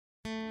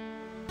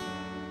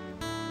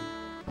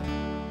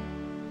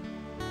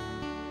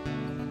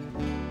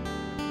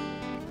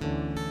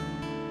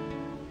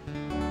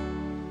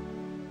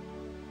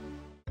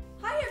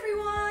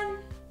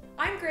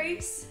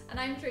Therese. And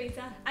I'm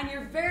Theresa. And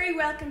you're very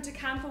welcome to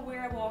Campa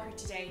Mhuire Mháthair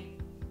today.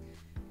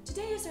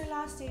 Today is our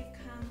last day of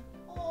camp.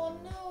 Oh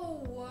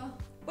no.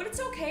 But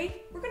it's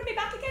okay, we're going to be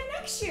back again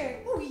next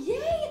year. Oh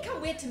yay, I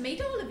can't wait to meet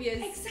all of you.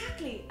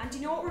 Exactly. And do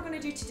you know what we're going to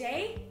do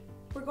today?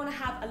 We're going to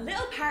have a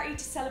little party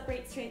to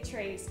celebrate St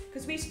Therese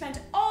because we've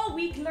spent all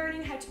week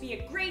learning how to be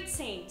a great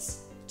saint.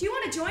 Do you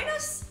want to join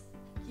us?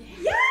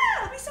 Yeah,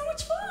 it'll be so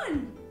much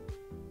fun.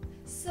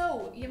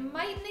 So, you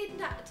might need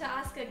to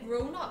ask a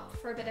grown-up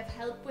for a bit of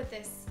help with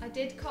this. I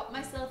did cut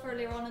myself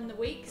earlier on in the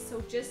week,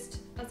 so just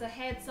as a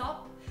heads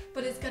up.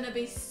 But it's going to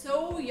be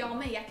so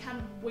yummy, I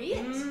can't wait.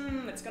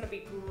 It's going to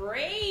be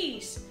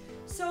great.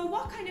 So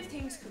what kind of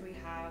things could we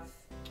have?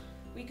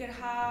 We could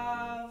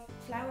have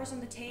flowers on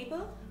the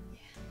table. Yeah.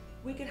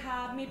 We could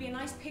have maybe a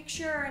nice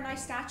picture or a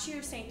nice statue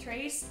of St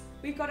Therese.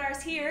 We've got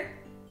ours here.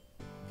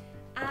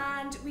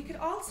 And we could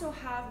also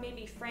have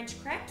maybe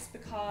French crepes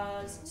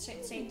because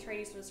St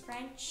Therese was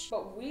French.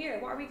 But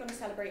what are we going to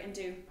celebrate and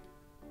do?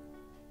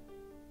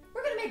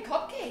 We're going to make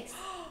cupcakes.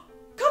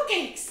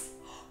 Cupcakes!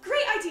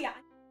 Great idea!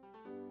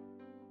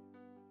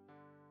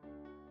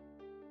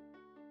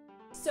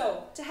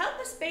 So, to help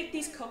us bake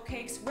these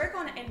cupcakes, we're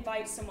going to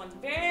invite someone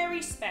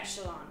very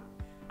special on.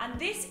 And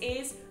this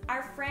is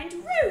our friend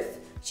Ruth.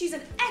 She's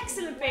an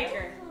excellent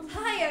baker.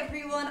 Hi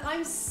everyone,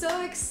 I'm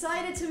so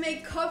excited to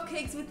make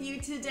cupcakes with you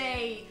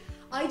today.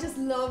 I just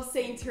love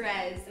St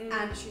Therese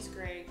And she's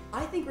great.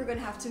 I think we're going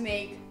to have to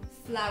make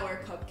flower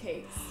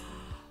cupcakes.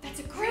 That's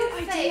a great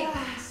idea.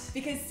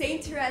 Because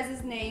St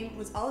Therese's name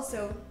was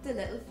also the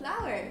little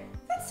flower.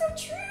 That's so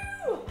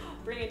true.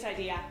 Brilliant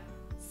idea.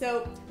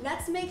 So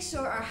let's make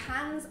sure our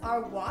hands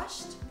are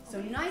washed,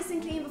 so nice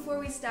and clean before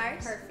we start.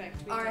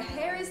 Perfect. Our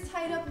hair is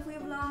tied up if we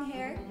have long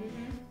hair.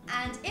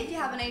 And if you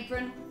have an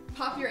apron,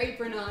 pop your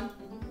apron on.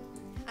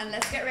 And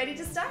let's get ready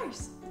to start.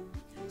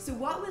 So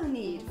what we'll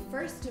need,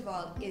 first of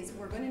all, is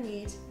we're going to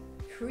need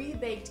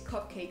pre-baked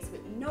cupcakes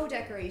with no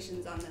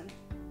decorations on them.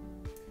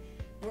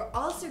 We're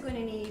also going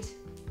to need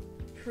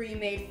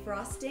pre-made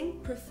frosting,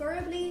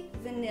 preferably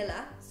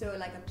vanilla, so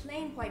like a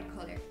plain white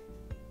color.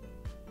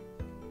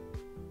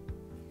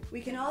 We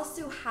can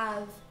also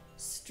have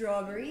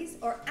strawberries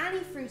or any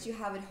fruit you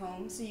have at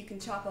home, so you can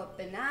chop up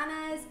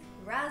bananas,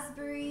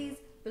 raspberries,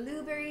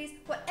 blueberries,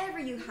 whatever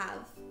you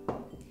have.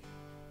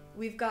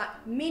 We've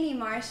got mini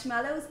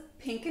marshmallows,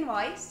 pink and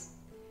white,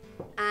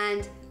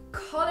 and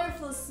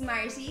colourful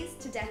Smarties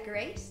to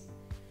decorate.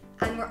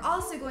 And we're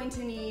also going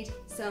to need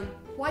some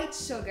white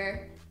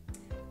sugar.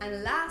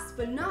 And last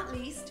but not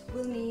least,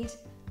 we'll need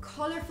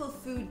colourful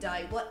food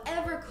dye,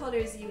 whatever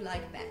colours you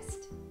like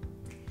best.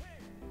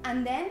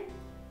 And then,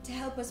 to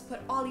help us put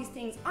all these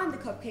things on the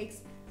cupcakes,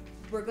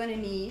 we're going to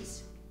need,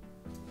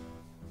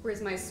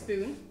 where's my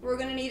spoon? We're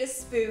going to need a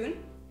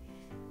spoon,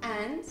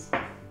 and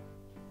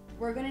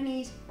we're going to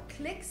need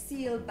click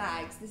seal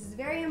bags. This is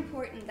very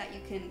important that you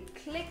can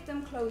click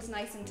them closed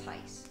nice and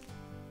tight.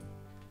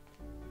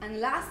 And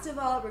last of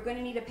all, we're going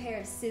to need a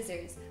pair of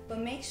scissors, but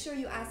make sure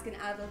you ask an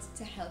adult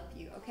to help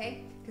you,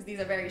 okay? Because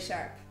these are very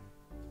sharp.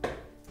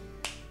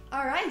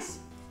 All right,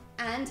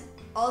 and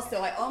also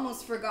I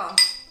almost forgot.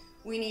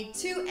 We need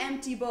 2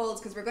 empty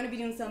bowls because we're going to be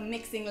doing some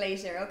mixing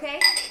later,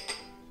 okay?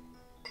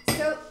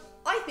 So,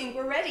 I think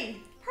we're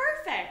ready.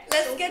 Perfect.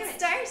 Let's get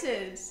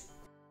started.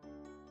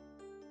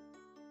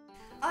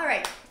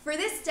 Alright, for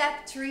this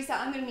step, Theresa,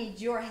 I'm going to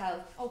need your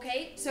help.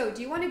 Okay. So,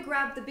 do you want to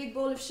grab the big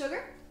bowl of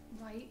sugar?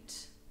 Right.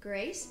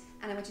 Great.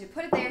 And I want you to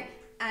put it there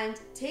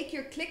and take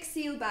your click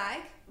seal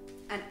bag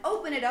and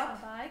open it up.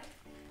 Bag.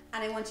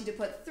 And I want you to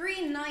put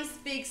 3 nice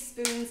big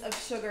spoons of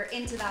sugar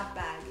into that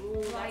bag.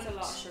 Ooh, that's a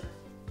lot of sugar.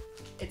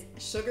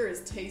 Sugar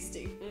is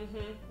tasty.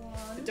 1,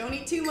 But don't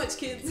eat too much,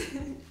 kids.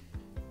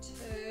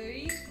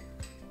 2,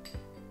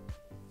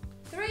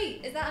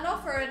 3. Is that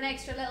enough or an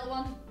extra little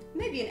one?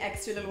 Maybe an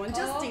extra little one,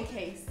 just in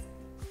case.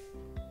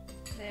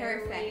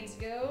 There Perfect.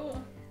 we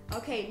go.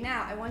 Okay,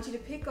 now I want you to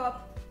pick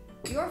up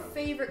your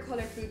favorite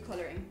color food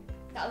coloring.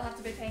 That'll have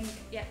to be pink.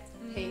 Yeah.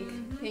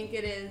 Pink. Pink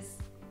it is.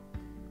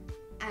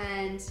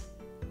 And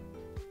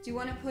do you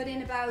want to put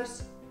in about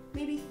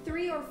maybe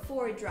 3 or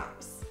 4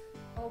 drops?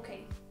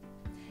 Okay.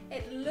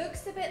 It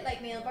looks a bit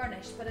like nail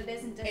varnish, but it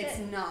isn't, is It's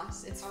it? not.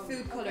 It's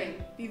food coloring.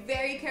 okay. Be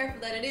very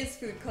careful that it is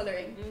food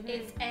coloring.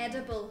 It's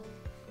edible.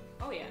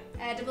 Oh yeah.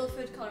 Edible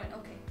food coloring.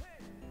 Okay.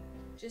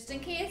 Just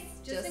in case.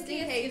 Just in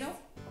case, you know.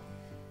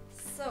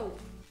 So.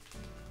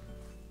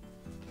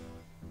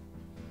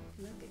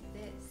 Look at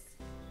this.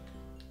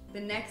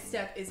 The next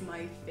step is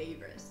my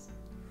favorite.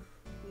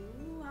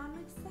 Ooh, I'm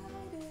excited.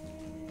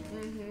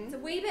 It's a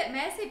wee bit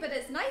messy, but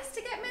it's nice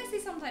to get messy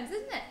sometimes,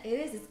 isn't it? It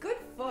is. It's good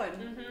fun.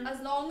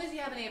 As long as you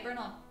have an apron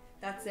on.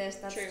 That's it.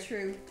 That's True.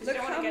 true. 'Cause you Look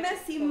don't wanna how get your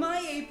messy clothes. my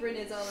apron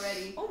is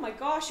already. Oh my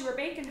gosh, you were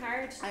baking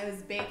hard. I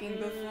was baking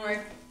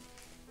before.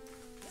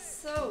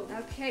 So.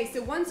 Okay,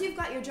 so once you've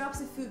got your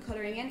drops of food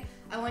coloring in,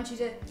 I want you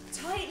to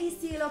tightly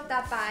seal up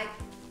that bag.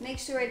 Make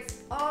sure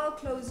it's all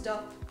closed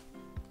up.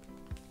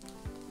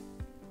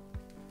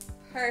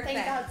 Perfect. I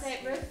think that's it,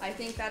 Ruth. I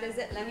think that is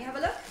it. Let me have a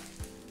look.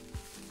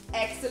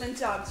 Excellent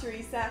job,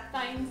 Theresa.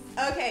 Thanks.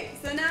 Okay,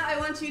 so now I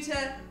want you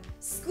to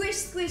squish,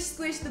 squish,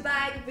 squish the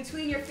bag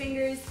between your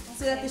fingers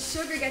so that the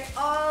sugar gets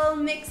all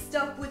mixed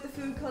up with the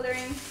food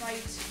colouring.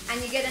 Right.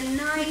 And you get a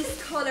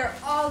nice colour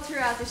all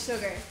throughout the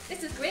sugar.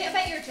 This is great. I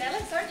bet you're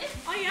jealous, aren't you?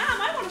 I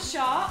am. I want a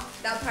shot.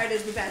 That part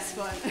is the best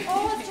fun.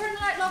 Oh, it's turning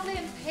out lovely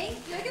and pink.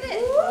 Look at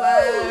it.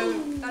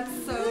 Wow,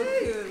 that's so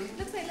cool.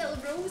 Looks like little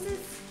roses.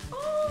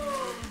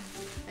 Oh,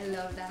 I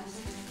love that.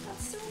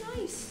 that's so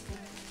nice.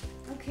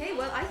 Okay,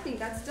 well I think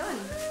that's done.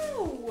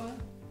 Wow,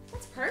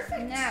 that's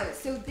perfect. Now,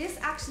 so this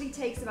actually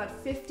takes about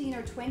 15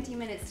 or 20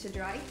 minutes to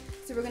dry.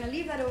 So we're going to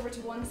leave that over to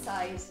one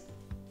side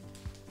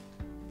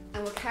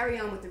and we'll carry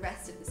on with the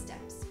rest of the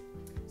steps.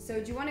 So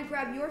do you want to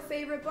grab your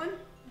favourite bun?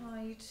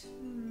 Right.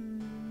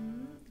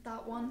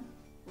 That one.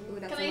 Ooh,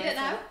 that's Can I a eat nice it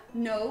now?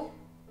 one. No.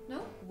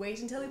 No? Wait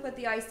until we put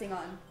the icing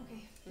on.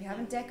 Okay. We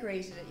haven't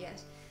decorated it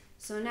yet.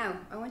 So now,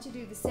 I want you to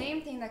do the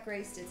same thing that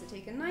Grace did. So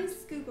take a nice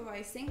scoop of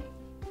icing.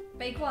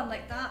 Big one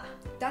like that.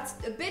 That's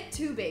a bit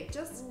too big.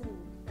 Just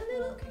a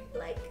little, Okay.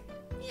 like,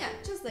 yeah,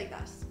 just like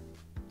that.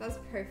 That's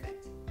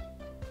perfect.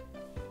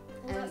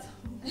 Oh, that's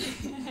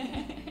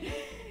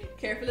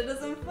Careful it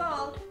doesn't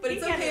fall. But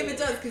it's You okay get if it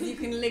does because you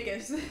can lick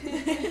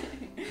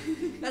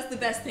it. That's the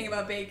best thing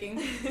about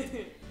baking.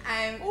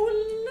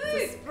 Oh, So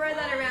look. spread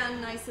that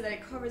around nice so that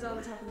it covers all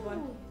the top of the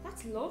bun. Oh,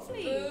 that's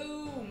lovely.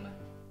 boom.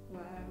 Wow.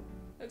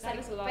 Looks That like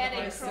is a lot of Betty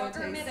ice. So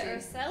Crocker made it tasty.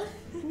 herself.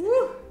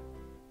 Woo!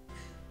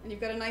 And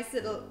you've got a nice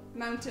little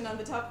mountain on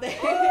the top there.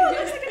 Oh,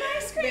 looks like an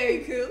ice cream. Very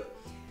cool.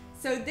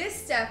 So this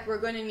step we're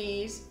going to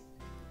need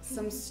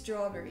some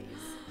strawberries.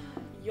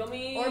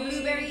 Yummy. Or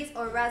blueberries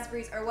or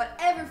raspberries or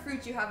whatever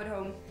fruit you have at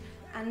home.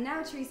 And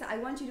now, Theresa, I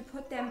want you to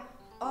put them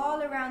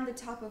all around the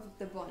top of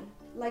the bun,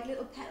 like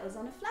little petals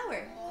on a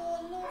flower. Oh,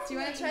 lovely. Do you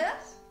want to try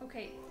that?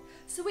 Okay.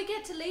 So we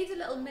get to leave the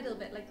little middle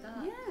bit like that.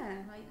 Yeah.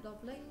 Right,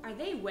 lovely. Are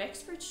they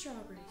Wexford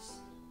strawberries?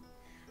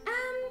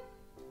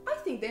 I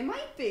think they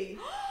might be.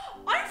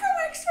 I'm from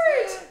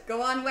Wexford.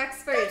 Go on,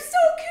 Wexford. That's so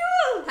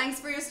cool. Thanks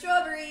for your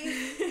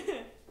strawberries.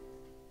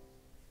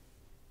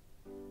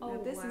 Oh,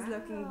 Now, this is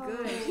looking wow.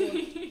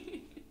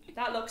 good.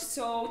 That looks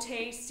so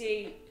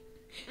tasty.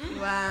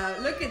 Wow,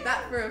 look at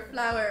that for a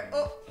flower.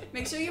 Oh,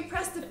 make sure you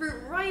press the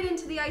fruit right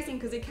into the icing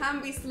because it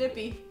can be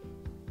slippy.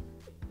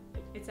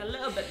 It's a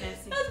little bit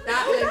messy.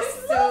 That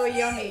looks so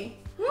yummy.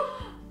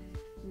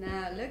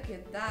 Now look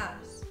at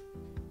that.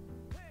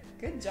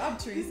 Good job,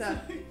 Theresa.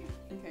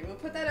 Okay, we'll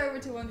put that over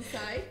to one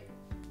side.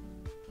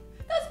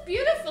 That's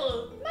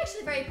beautiful. I'm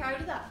actually very proud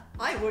of that.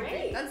 I would be.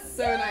 Great. That's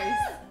so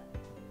nice.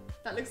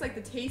 That looks like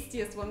the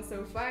tastiest one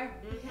so far.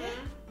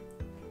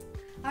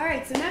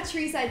 Alright, so now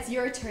Theresa, it's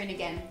your turn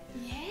again.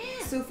 Yeah.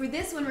 So for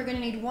this one, we're going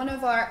to need one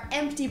of our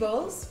empty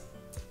bowls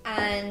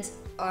and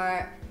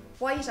our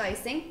white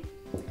icing.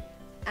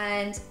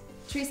 And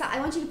Theresa, I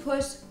want you to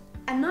put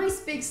a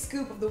nice big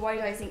scoop of the white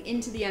icing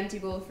into the empty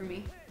bowl for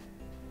me.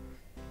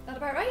 That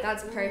about right?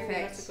 That's Ooh, perfect.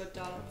 that's a good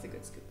dollop. That's a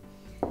good scoop.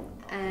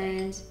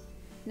 And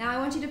now I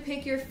want you to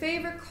pick your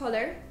favourite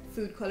colour,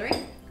 food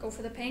colouring. Go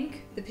for the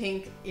pink. The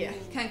pink, yeah,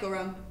 can't go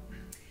wrong.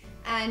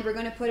 And we're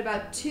going to put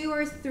about 2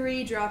 or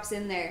 3 drops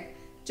in there.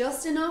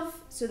 Just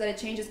enough so that it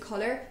changes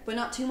colour, but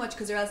not too much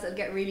because or else it'll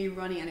get really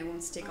runny and it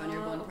won't stick on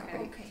your bun okay.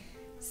 properly. Okay.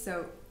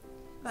 So,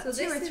 about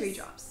So 2 or this 3 is-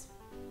 drops.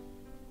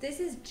 This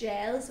is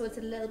gel, so it's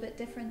a little bit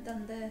different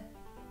than the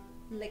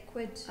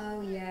liquid.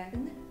 Oh yeah.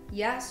 Isn't it?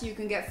 Yeah, so you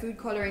can get food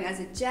colouring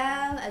as a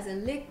gel, as a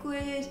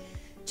liquid.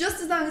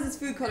 Just as long as it's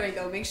food colouring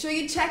though. Make sure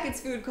you check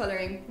it's food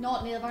colouring.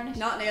 Not nail varnish.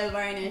 Not nail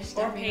varnish.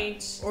 Or definitely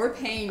paint. not. Or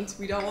paint.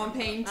 We don't want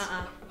paint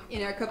Uh-uh.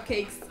 in our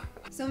cupcakes.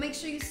 So make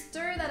sure you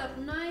stir that up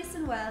nice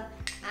and well.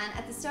 And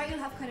at the start you'll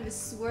have kind of a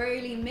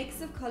swirly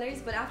mix of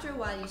colours, but after a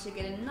while you should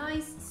get a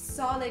nice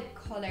solid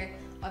colour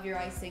of your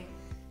icing.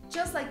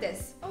 Just like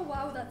this. Oh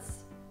wow, that's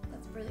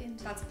brilliant.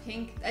 That's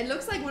pink. It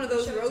looks like one of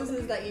those Show it to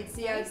roses me. that you'd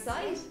see Nice.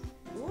 outside.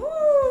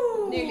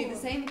 Ooh. Nearly the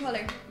same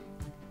colour.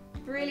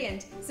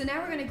 Brilliant. So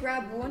now we're going to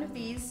grab one of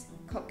these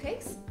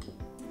cupcakes.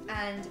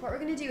 And what we're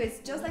going to do is,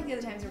 just like the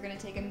other times, we're going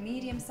to take a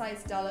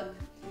medium-sized dollop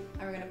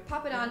and we're going to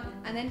pop it on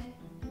and then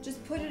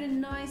just put it in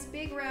nice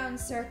big round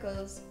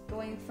circles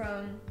going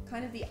from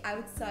kind of the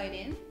outside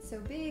in. So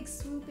big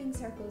swooping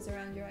circles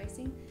around your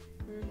icing.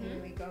 There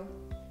we go.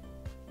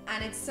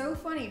 And it's so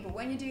funny, but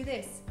when you do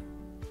this,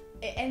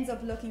 it ends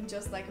up looking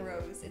just like a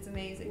rose. It's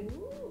amazing.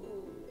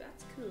 Ooh,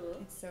 that's cool.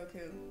 It's so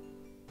cool.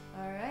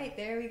 All right,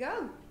 there we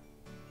go.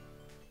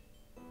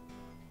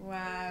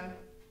 Wow.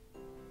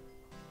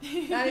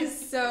 That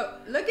is so,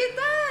 look at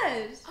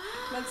that.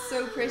 That's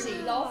so pretty.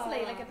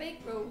 Lovely, like a big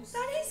rose.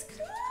 That is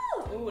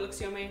cool. Ooh, it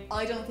looks yummy.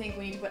 I don't think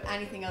we need to put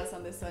anything else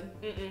on this one.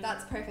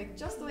 That's perfect,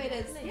 just the way it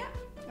is. Lovely. Yeah.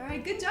 All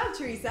right, good job,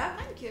 Theresa.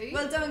 Thank you.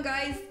 Well done,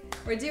 guys.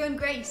 We're doing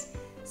great.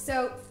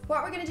 So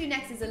what we're going to do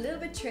next is a little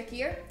bit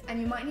trickier, and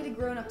you might need a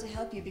grown-up to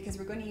help you because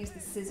we're going to use the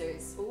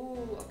scissors.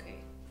 Ooh, okay.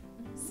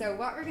 So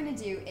what we're going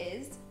to do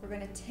is we're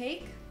going to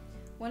take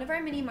one of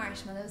our mini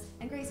marshmallows,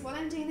 and Grace, while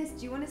I'm doing this,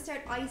 do you want to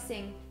start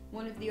icing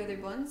one of the other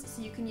buns?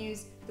 So you can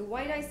use the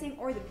white icing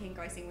or the pink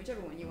icing, whichever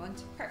one you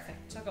want.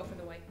 Perfect. I'll go for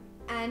the white.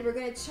 And we're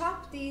going to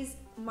chop these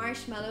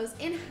marshmallows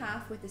in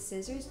half with the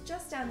scissors,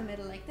 just down the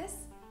middle like this.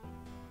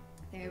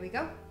 There we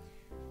go.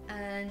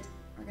 And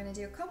we're going to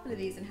do a couple of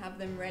these and have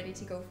them ready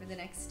to go for the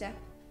next step.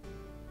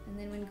 And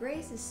then when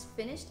Grace is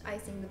finished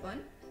icing the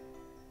bun,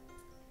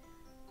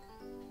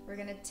 we're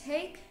going to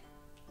take,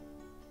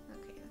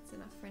 okay, that's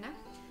enough for now.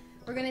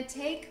 We're going to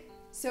take,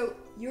 so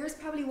yours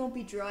probably won't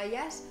be dry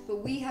yet,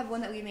 but we have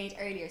one that we made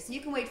earlier. So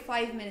you can wait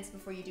 5 minutes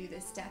before you do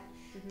this step.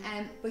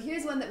 But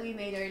here's one that we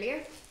made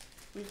earlier.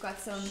 We've got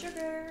some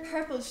Sugar.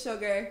 purple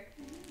sugar.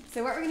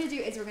 So what we're going to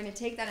do is we're going to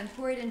take that and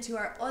pour it into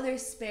our other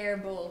spare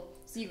bowl.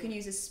 So you can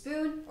use a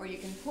spoon or you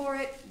can pour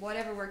it,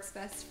 whatever works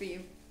best for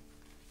you.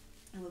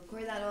 And we'll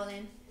pour that all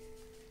in.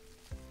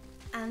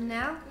 And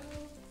now,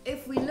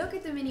 if we look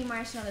at the mini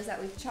marshmallows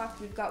that we've chopped,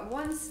 we've got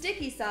one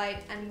sticky side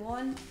and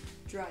one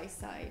dry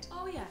side.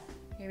 Oh yeah.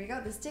 Here we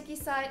go, the sticky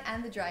side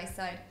and the dry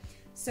side.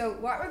 So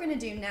what we're going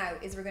to do now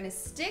is we're going to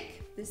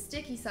stick the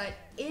sticky side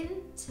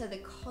into the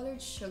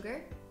coloured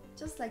sugar,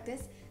 just like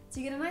this. So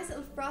you get a nice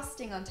little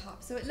frosting on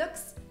top. So it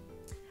looks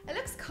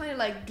kind of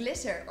like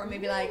glitter, or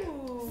maybe like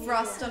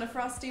frost on a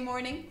frosty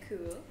morning.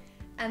 Cool.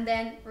 And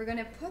then we're going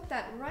to put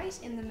that right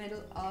in the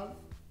middle of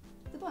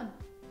the bun.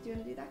 Do you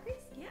want to do that, Grace?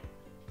 Yeah.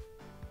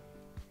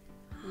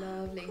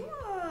 Lovely.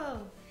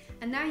 Cool.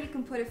 And now you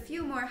can put a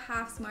few more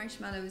halves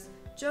marshmallows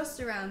just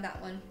around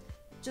that one,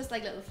 just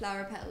like little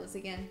flower petals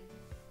again.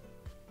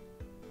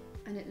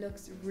 And it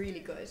looks really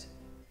good.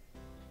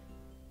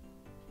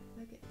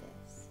 Look at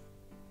this.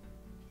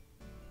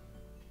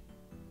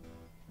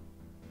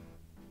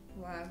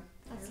 Wow.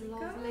 That's There we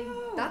lovely.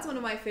 go. That's one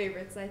of my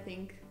favorites, I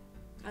think.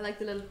 I like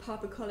the little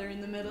pop of colour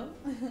in the middle.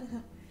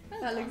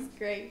 That looks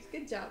great.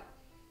 Good job.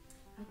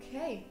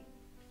 Okay.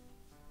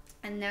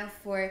 And now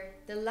for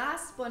the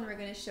last bun we're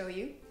going to show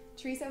you.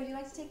 Theresa, would you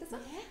like to take this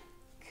one? Yeah.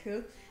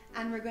 Cool.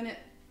 And we're going to,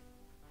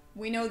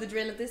 we know the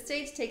drill at this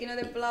stage, take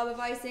another blob of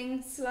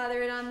icing,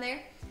 slather it on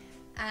there.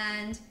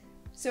 And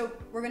so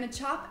we're going to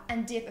chop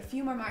and dip a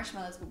few more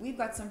marshmallows, but we've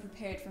got some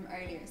prepared from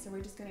earlier. So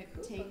we're just going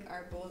to take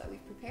our bowl that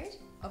we've prepared.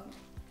 Oh,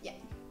 yeah.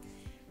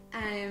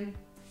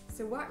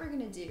 So what we're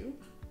going to do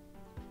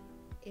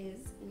is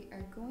we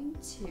are going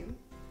to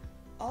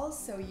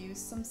also use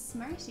some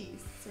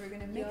Smarties. So we're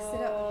going to mix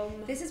it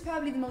up. This is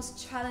probably the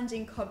most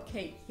challenging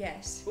cupcake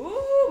yet.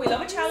 Ooh, we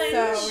love a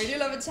challenge. So we do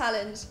love a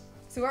challenge.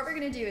 So what we're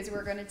going to do is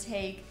we're going to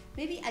take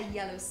maybe a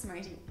yellow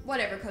Smartie.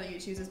 Whatever colour you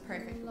choose is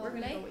perfect. But we're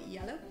going to go with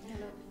yellow.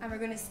 And we're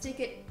going to stick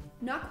it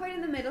not quite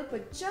in the middle,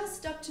 but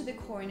just up to the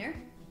corner.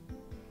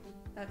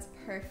 That's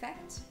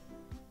perfect.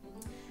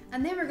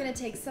 And then we're going to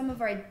take some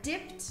of our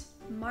dipped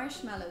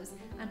marshmallows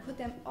and put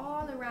them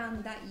all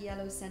around that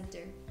yellow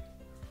centre.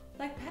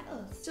 Like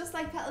petals. Just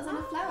like petals on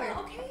a flower.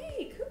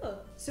 Okay, cool.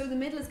 So the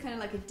middle is kind of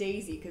like a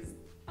daisy, because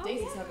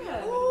daisies have a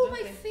yellow Oh, middle, my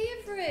don't they?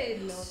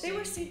 favourite. Love They were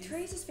daisies. St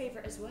Therese's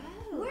favourite as well.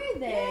 Were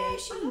they? Yeah,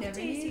 she I loved never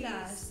knew daisies.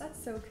 that.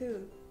 That's so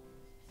cool.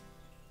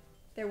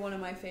 They're one of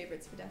my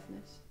favourites for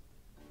definite.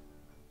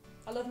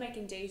 I love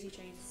making daisy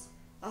chains.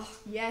 Oh,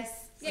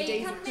 yes. Yeah, the you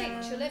daisy can't make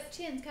chains. tulip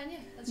chains, can you?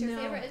 That's your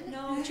No. favourite, isn't it?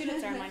 No,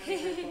 tulips are my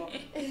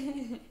favourite,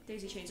 but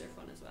daisy chains are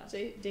fun as well.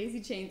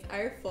 Daisy chains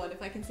are fun,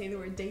 if I can say the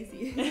word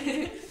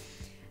daisy.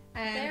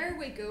 There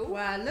we go.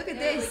 Wow, look at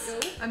There this. we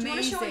go. Amazing. Do you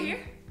want to show it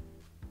here?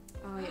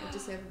 Oh yeah,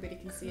 just so everybody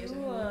can see it.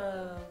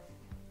 Cool.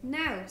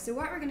 Now, so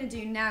what we're going to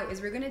do now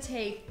is we're going to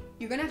take,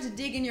 you're going to have to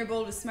dig in your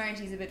bowl with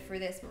Smarties a bit for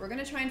this, but we're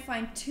going to try and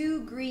find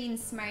 2 green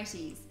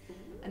Smarties,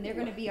 and they're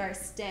going to be our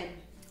stem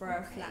for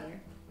our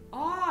flower.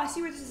 Oh, I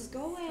see where this is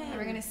going. And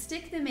we're going to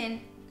stick them in,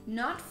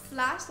 not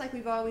flat like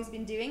we've always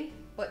been doing,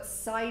 but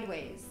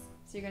sideways.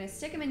 So you're going to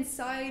stick them in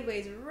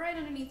sideways right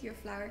underneath your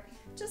flower,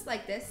 just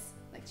like this,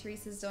 like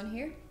Theresa's done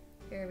here.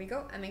 Here we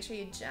go, and make sure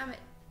you jam it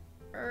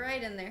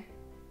right in there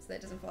so that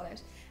it doesn't fall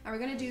out. And we're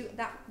going to do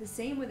that the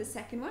same with the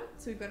second one.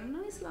 So we've got a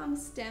nice long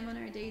stem on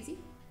our daisy.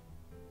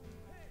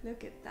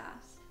 Look at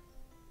that.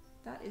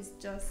 That is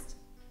just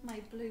My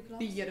blue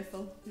gloves.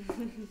 beautiful.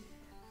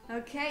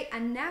 Okay,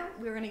 and now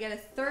we're going to get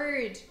a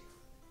 3rd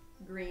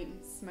green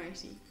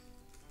Smartie.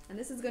 And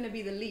this is going to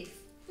be the leaf.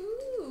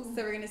 Ooh.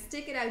 So we're going to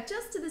stick it out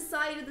just to the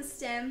side of the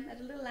stem at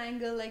a little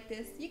angle like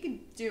this. You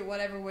can do it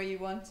whatever way you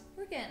want.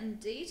 We're getting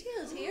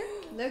details here.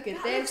 Look at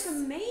That this. looks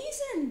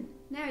amazing.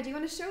 Now, do you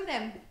want to show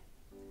them?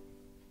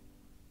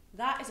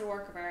 That is a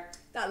work of art.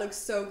 That looks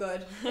so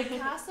good.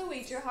 Picasso,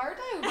 eat your heart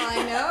out.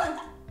 I know.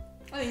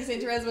 I think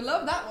St Therese would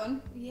love that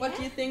one. Yeah. What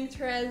do you think,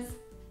 Therese?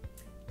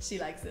 She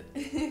likes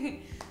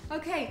it.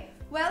 Okay,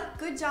 well,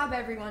 good job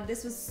everyone.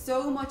 This was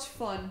so much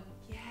fun.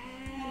 Yeah.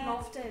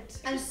 Loved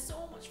it. And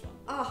so much fun.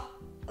 Oh,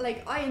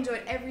 like I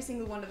enjoyed every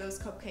single one of those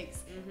cupcakes.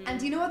 And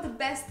do you know what the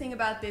best thing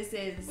about this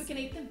is? We can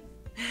eat them.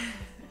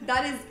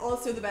 That is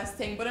also the best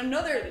thing. But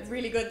another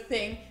really good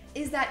thing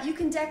is that you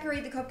can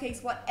decorate the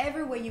cupcakes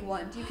whatever way you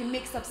want. You can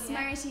mix up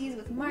Smarties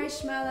with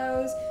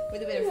marshmallows,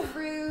 with a bit of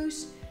fruit.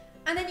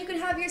 And then you can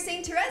have your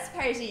St Therese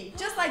party,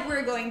 just like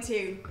we're going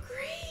to.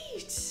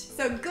 Great.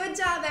 So good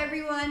job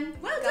everyone.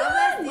 Well God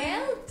done. bless you.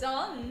 Well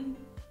done.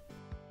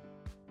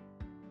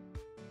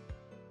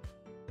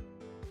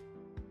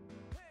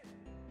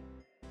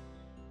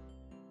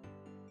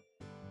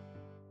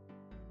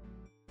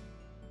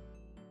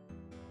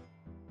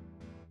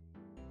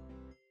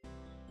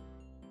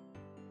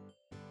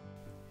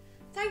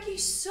 Thank you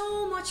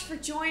so much for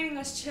joining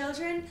us,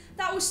 children.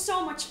 That was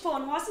so much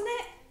fun, wasn't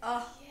it?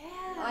 Oh,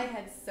 Yeah. I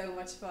had so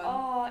much fun.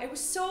 Oh, it was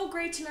so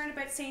great to learn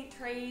about St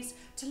Therese,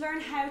 to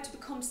learn how to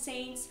become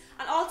saints,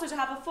 and also to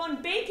have a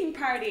fun baking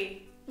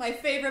party. My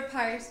favourite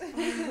part.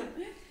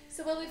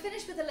 So will we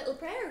finish with a little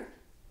prayer?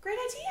 Great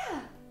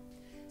idea.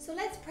 So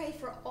let's pray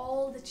for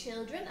all the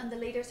children and the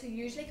leaders who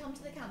usually come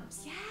to the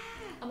camps. Yeah.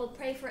 And we'll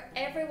pray for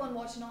everyone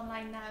watching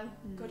online now.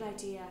 Good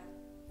idea.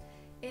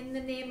 In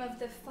the name of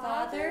the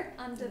Father,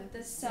 and of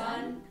the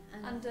Son,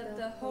 and of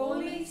the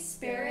Holy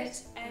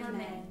Spirit.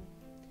 Amen.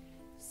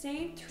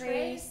 Saint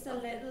Therese, the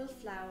little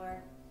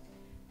flower,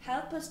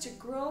 help us to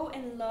grow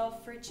in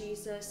love for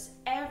Jesus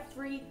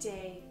every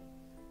day.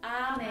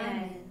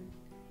 Amen.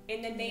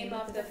 In the name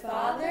of the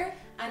Father,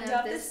 and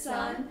of the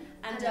Son,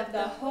 and of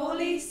the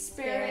Holy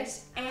Spirit.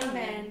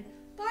 Amen.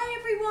 Bye,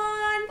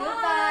 everyone.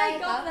 Goodbye.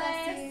 God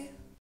bless.